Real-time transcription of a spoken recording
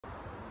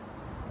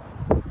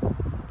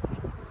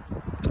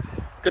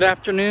Good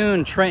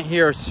afternoon, Trent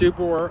here,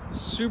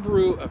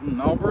 Subaru of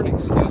Melbourne,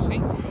 excuse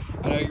me.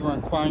 I know you were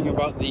inquiring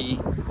about the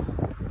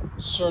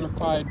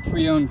certified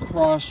pre-owned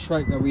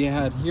Crosstrek that we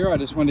had here. I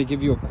just wanted to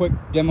give you a quick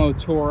demo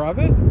tour of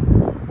it.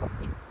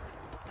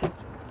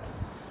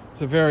 It's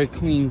a very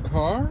clean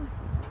car.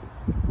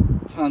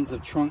 Tons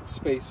of trunk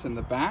space in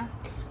the back.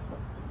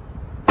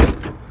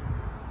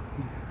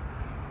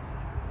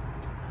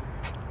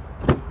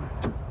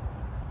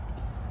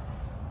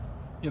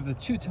 You have the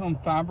two-tone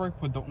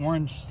fabric with the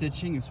orange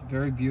stitching. It's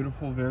very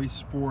beautiful, very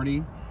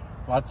sporty.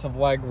 Lots of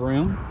leg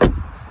room.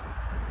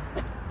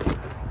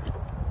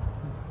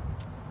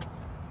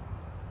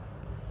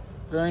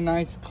 Very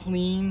nice,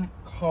 clean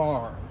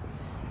car.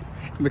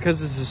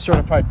 Because this is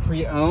certified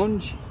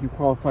pre-owned, you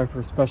qualify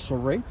for special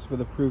rates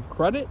with approved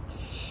credit.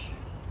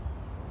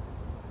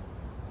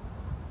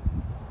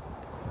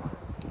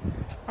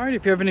 All right,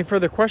 if you have any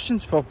further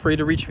questions, feel free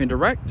to reach me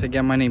direct.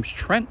 Again, my name's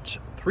Trent,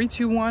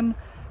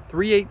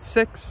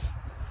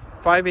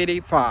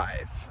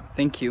 321-386-5885.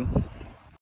 Thank you.